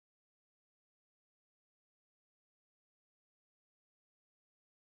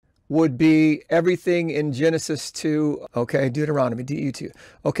would be everything in Genesis 2. Okay, Deuteronomy, DE2.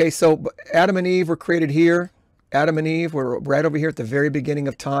 Okay, so Adam and Eve were created here. Adam and Eve were right over here at the very beginning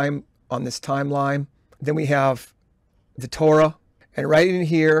of time on this timeline. Then we have the Torah. And right in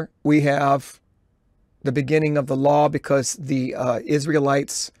here, we have the beginning of the law, because the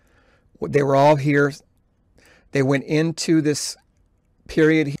Israelites, they were all here. They went into this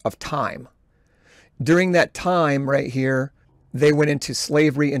period of time. During that time right here, they went into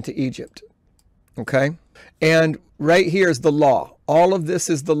slavery into Egypt. Okay? And right here is the law. All of this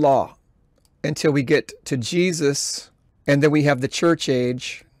is the law until we get to Jesus. And then we have the church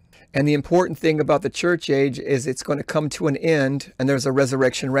age. And the important thing about the church age is it's going to come to an end, and there's a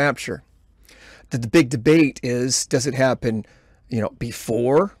resurrection rapture. The big debate is, does it happen,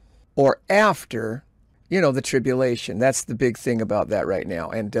 before or after, the tribulation? That's the big thing about that right now.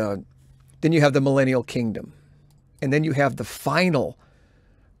 And then you have the millennial kingdom. And then you have the final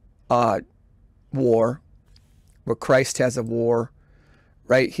war, where Christ has a war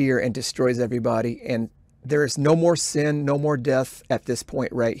right here and destroys everybody. And there is no more sin, no more death at this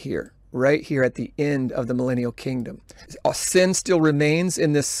point right here at the end of the millennial kingdom. Sin still remains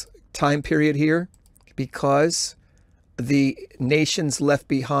in this time period here because the nations left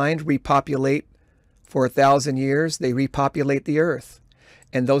behind repopulate for 1,000 years. They repopulate the earth.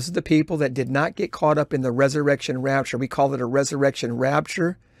 And those are the people that did not get caught up in the resurrection rapture. We call it a resurrection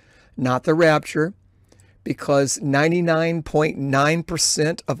rapture, not the rapture, because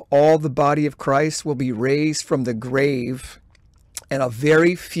 99.9% of all the body of Christ will be raised from the grave, and a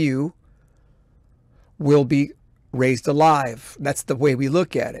very few will be raised alive. That's the way we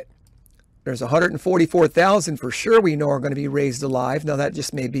look at it. There's 144,000 for sure we know are going to be raised alive. Now that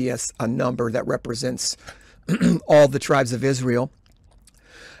just may be a number that represents all the tribes of Israel.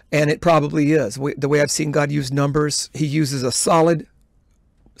 And it probably is. The way I've seen God use numbers, he uses a solid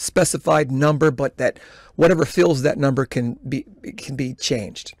specified number, but that whatever fills that number can be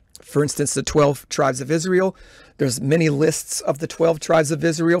changed. For instance, the 12 tribes of Israel, there's many lists of the 12 tribes of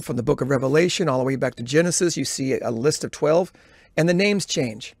Israel from the book of Revelation all the way back to Genesis. You see a list of 12, and the names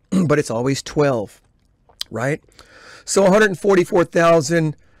change, but it's always 12, right? So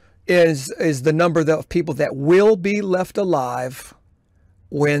 144,000 is the number of people that will be left alive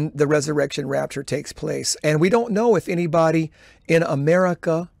when the resurrection rapture takes place. And we don't know if anybody in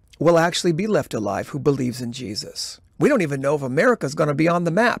America will actually be left alive who believes in Jesus. We don't even know if America is going to be on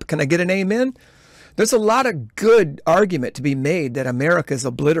the map. Can I get an amen? There's a lot of good argument to be made that America is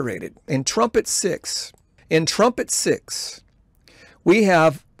obliterated. In trumpet 6, we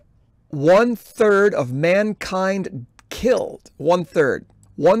have 1/3 of mankind killed.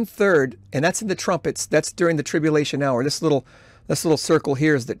 1/3, and that's in the trumpets. That's during the tribulation hour. This little circle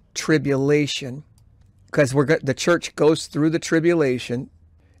here is the tribulation, because the church goes through the tribulation,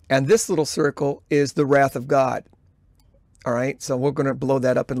 and this little circle is the wrath of God. All right, so we're going to blow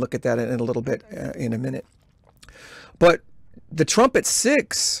that up and look at that in a little bit in a minute. But the trumpet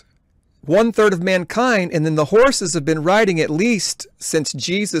 6, 1/3 of mankind, and then the horses have been riding at least since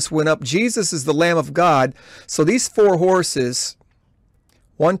Jesus went up. Jesus is the Lamb of God. So these 4 horses,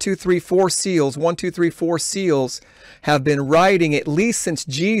 1, 2, 3, 4 seals, 1, 2, 3, 4 seals have been riding at least since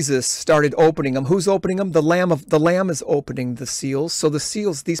Jesus started opening them. Who's opening them? The Lamb is opening the seals. So the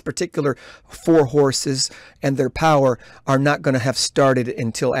seals, these particular 4 horses and their power, are not going to have started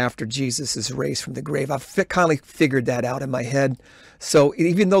until after Jesus is raised from the grave. I've kind of figured that out in my head. So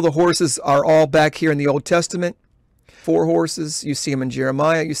even though the horses are all back here in the Old Testament, 4 horses, you see them in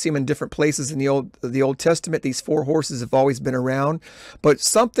Jeremiah, you see them in different places in the Old Testament. These 4 horses have always been around. But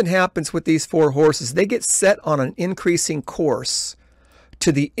something happens with these 4 horses. They get set on an increasing course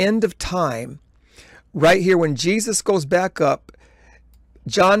to the end of time. Right here, when Jesus goes back up,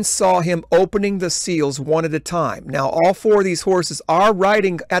 John saw him opening the seals one at a time. Now, all 4 of these horses are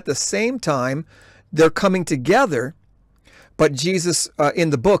riding at the same time. They're coming together. But Jesus, in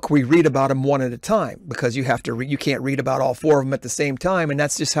the book, we read about them one at a time, because you can't read about all 4 of them at the same time, and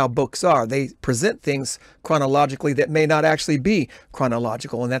that's just how books are. They present things chronologically that may not actually be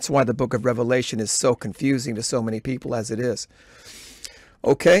chronological, and that's why the book of Revelation is so confusing to so many people as it is.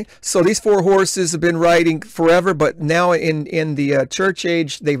 Okay, so these 4 horses have been riding forever, but now in the church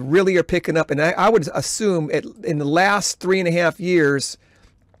age, they really are picking up, and I would assume in the last 3.5 years,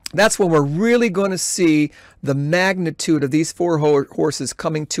 that's when we're really going to see the magnitude of these 4 horses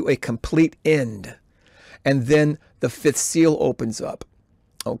coming to a complete end. And then the 5th seal opens up.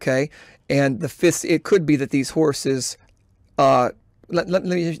 Okay? And the 5th, it could be that these horses, let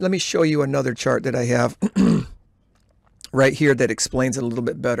me show you another chart that I have right here that explains it a little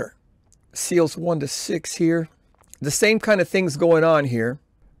bit better. Seals 1 to 6 here. The same kind of things going on here.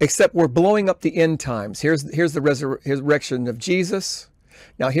 Except we're blowing up the end times. Here's the resurrection of Jesus.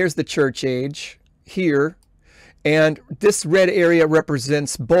 Now here's the church age here. And this red area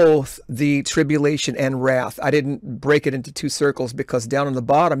represents both the tribulation and wrath. I didn't break it into two circles because down on the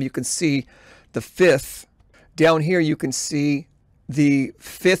bottom you can see the fifth. Down here you can see the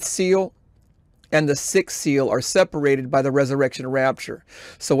fifth seal and the sixth seal are separated by the resurrection rapture.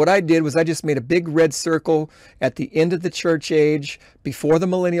 So what I did was I just made a big red circle at the end of the church age. Before the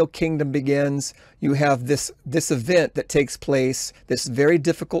millennial kingdom begins, you have this event that takes place, this very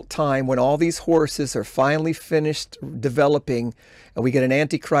difficult time when all these horses are finally finished developing, and we get an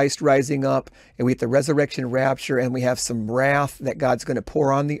antichrist rising up, and we get the resurrection rapture, and we have some wrath that God's going to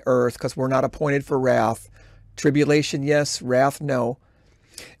pour on the earth because we're not appointed for wrath. Tribulation, yes. Wrath, no.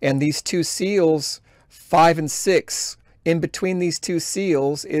 And these two seals, 5 and 6, in between these two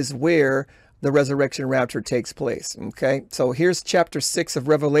seals is where the resurrection rapture takes place. Okay, so here's chapter 6 of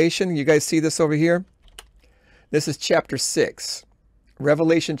Revelation. You guys see this over here? This is chapter 6.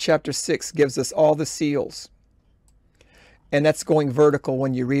 Revelation chapter 6 gives us all the seals. And that's going vertical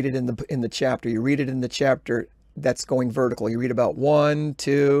when you read it in the chapter. You read it in the chapter, that's going vertical. You read about 1,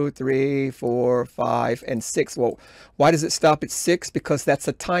 2, 3, 4, 5, and 6. Well, why does it stop at 6? Because that's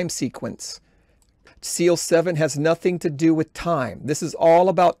a time sequence. Seal 7 has nothing to do with time. This is all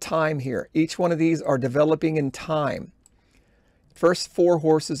about time here. Each one of these are developing in time. First 4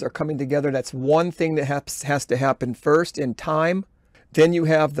 horses are coming together. That's one thing that has to happen first in time. Then you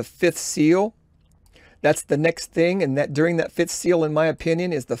have the 5th seal. That's the next thing, and that during that 5th seal, in my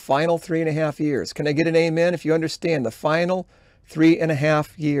opinion, is the final 3.5 years. Can I get an amen if you understand? The final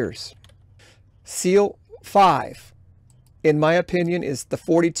 3.5 years. Seal 5, in my opinion, is the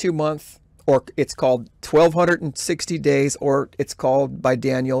 42-month, or it's called 1,260 days, or it's called by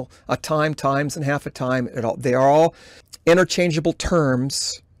Daniel a time, times, and half a time. They are all interchangeable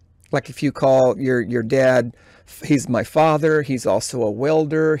terms. Like if you call your dad, he's my father, he's also a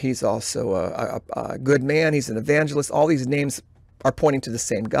welder, he's also a good man, he's an evangelist. All these names are pointing to the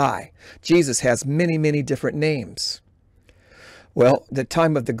same guy. Jesus has many, many different names. Well, the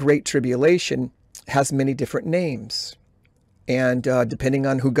time of the Great Tribulation has many different names. And depending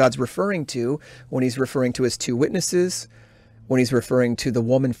on who God's referring to, when he's referring to his 2 witnesses, when he's referring to the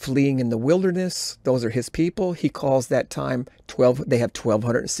woman fleeing in the wilderness, those are his people. He calls that time 12, they have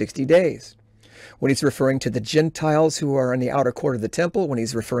 1,260 days. When he's referring to the Gentiles who are in the outer court of the temple, when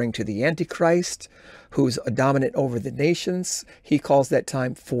he's referring to the Antichrist, who's dominant over the nations, he calls that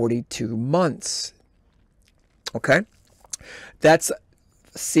time 42 months. Okay? That's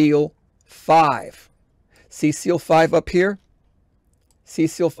seal 5. See seal 5 up here? See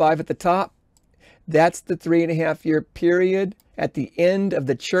seal 5 at the top? That's the 3.5 year period at the end of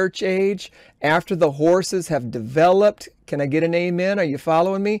the church age, after the horses have developed. Can I get an amen? Are you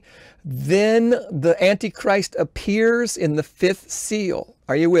following me? Then the Antichrist appears in the 5th seal.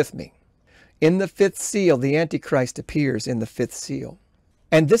 Are you with me? In the 5th seal, the Antichrist appears in the 5th seal.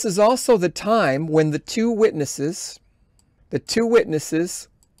 And this is also the time when the 2 witnesses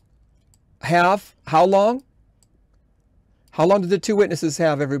have, how long? How long do the 2 witnesses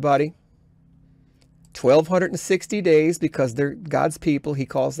have, everybody? 1,260 days, because they're God's people. He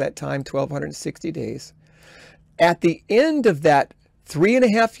calls that time 1,260 days. At the end of that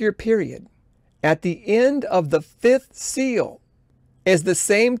 3.5 year period, at the end of the 5th seal, is the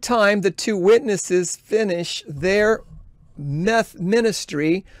same time the 2 witnesses finish their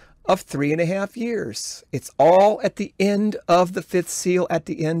ministry of 3.5 years. It's all at the end of the 5th seal, at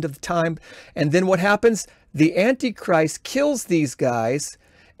the end of time. And then what happens? The Antichrist kills these guys.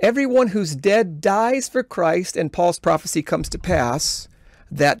 Everyone who's dead dies for Christ, and Paul's prophecy comes to pass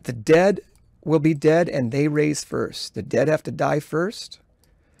that the dead will be dead and they raise first. The dead have to die first.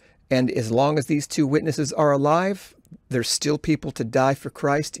 And as long as these 2 witnesses are alive, there's still people to die for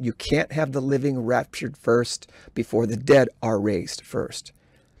Christ. You can't have the living raptured first before the dead are raised first.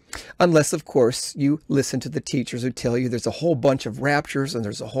 Unless, of course, you listen to the teachers who tell you there's a whole bunch of raptures and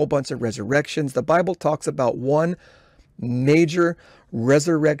there's a whole bunch of resurrections. The Bible talks about one major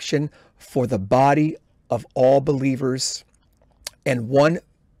resurrection for the body of all believers, and one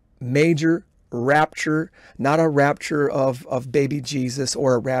major rapture, not a rapture of baby Jesus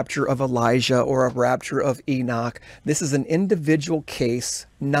or a rapture of Elijah or a rapture of Enoch. This is an individual case,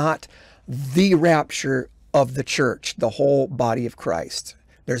 not the rapture of the church, the whole body of Christ.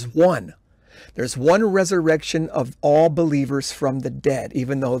 There's one resurrection of all believers from the dead,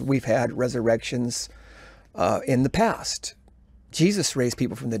 even though we've had resurrections in the past. Jesus raised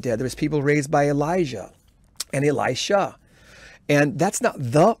people from the dead. There's people raised by Elijah and Elisha. And that's not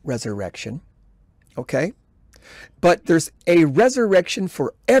the resurrection, okay? But there's a resurrection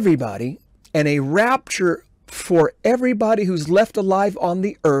for everybody and a rapture for everybody who's left alive on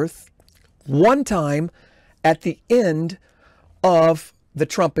the earth one time at the end of the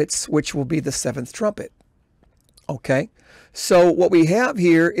trumpets, which will be the seventh trumpet. Okay, so what we have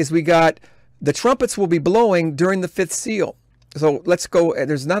here is we got the trumpets will be blowing during the fifth seal. So let's go.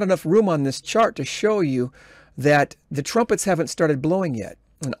 There's not enough room on this chart to show you that the trumpets haven't started blowing yet.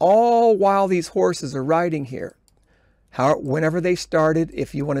 And all while these horses are riding here, whenever they started,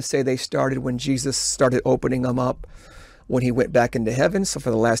 if you want to say they started when Jesus started opening them up, when he went back into heaven. So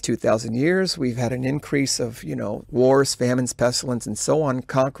for the last 2,000 years, we've had an increase of, wars, famines, pestilence, and so on,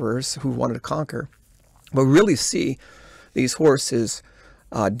 conquerors who wanted to conquer. But we really see these horses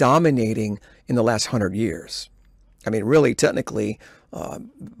dominating in the last 100 years. I mean, really, technically,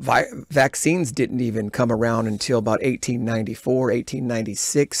 vaccines didn't even come around until about 1894,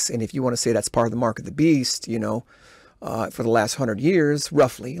 1896. And if you want to say that's part of the mark of the beast, for the last 100 years,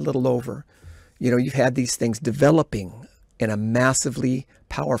 roughly, a little over, you've had these things developing in a massively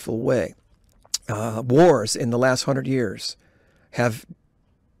powerful way. Wars in the last 100 years have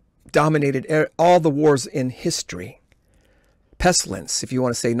dominated all the wars in history. Pestilence, if you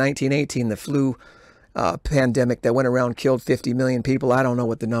want to say 1918, the flu pandemic that went around, killed 50 million people. I don't know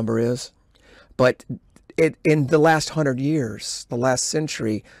what the number is. But in the last 100 years, the last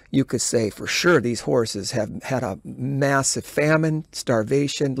century, you could say for sure these horses have had a massive famine,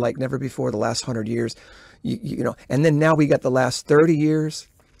 starvation like never before the last 100 years. And then now we got the last 30 years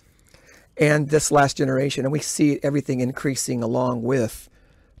and this last generation, and we see everything increasing along with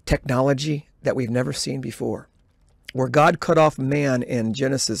technology that we've never seen before. Where God cut off man in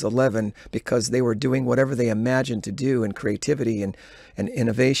Genesis 11 because they were doing whatever they imagined to do in creativity and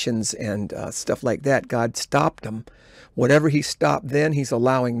innovations and stuff like that, God stopped them. Whatever he stopped then, he's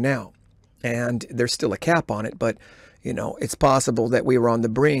allowing now. And there's still a cap on it, but it's possible that we were on the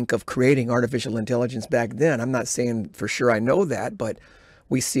brink of creating artificial intelligence back then. I'm not saying for sure I know that, but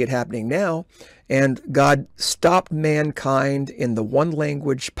we see it happening now. And God stopped mankind in the one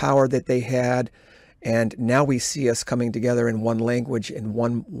language power that they had. And now we see us coming together in one language and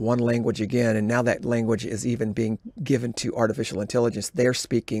one language again. And now that language is even being given to artificial intelligence. They're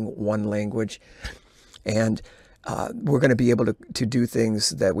speaking one language. And we're going to be able to do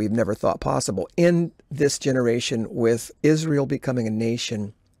things that we've never thought possible in this generation with Israel becoming a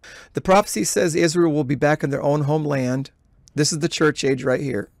nation. The prophecy says Israel will be back in their own homeland. This is the church age right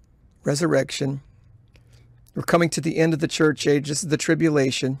here. Resurrection. We're coming to the end of the church age. This is the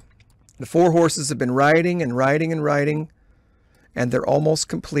tribulation. The four horses have been riding and riding and riding, and they're almost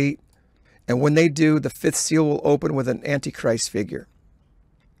complete. And when they do, the fifth seal will open with an Antichrist figure.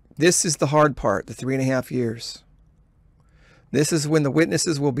 This is the hard part, the 3.5 years. This is when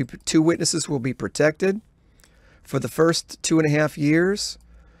the two witnesses will be protected for the first 2.5 years.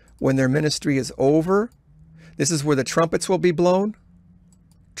 When their ministry is over, this is where the trumpets will be blown.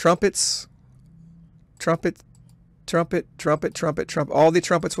 Trumpets, trumpet, trumpet, trumpet, trumpet, trumpet. All the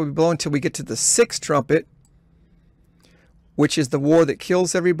trumpets will be blown until we get to the sixth trumpet, which is the war that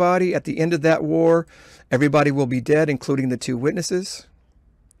kills everybody. At the end of that war, everybody will be dead, including the two witnesses.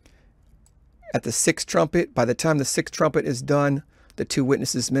 At the sixth trumpet, by the time the sixth trumpet is done, the two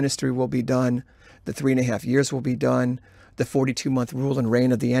witnesses' ministry will be done. The 3.5 years will be done. The 42-month rule and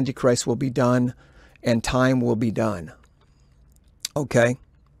reign of the Antichrist will be done. And time will be done. Okay?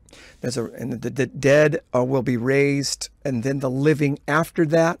 And the dead will be raised. And then the living after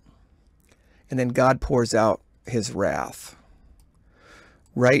that. And then God pours out his wrath.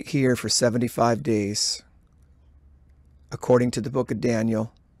 Right here for 75 days. According to the book of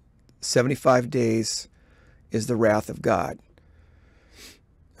Daniel. 75 days is the wrath of God.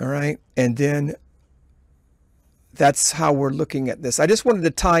 All right. And then that's how we're looking at this. I just wanted to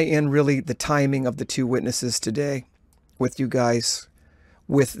tie in really the timing of the two witnesses today with you guys,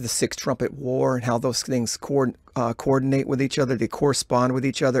 with the sixth trumpet war and how those things coordinate with each other. They correspond with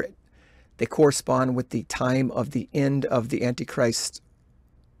each other. They correspond with the time of the end of the Antichrist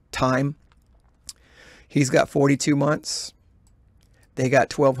time. He's got 42 months. They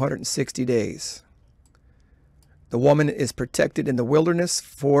got 1,260 days. The woman is protected in the wilderness.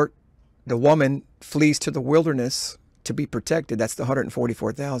 The woman flees to the wilderness to be protected. That's the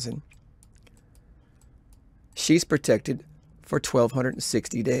 144,000. She's protected for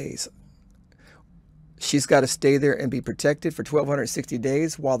 1,260 days. She's got to stay there and be protected for 1,260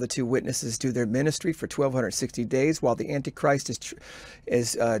 days while the two witnesses do their ministry for 1,260 days, while the Antichrist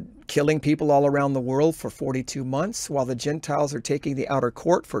is killing people all around the world for 42 months, while the Gentiles are taking the outer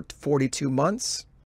court for 42 months.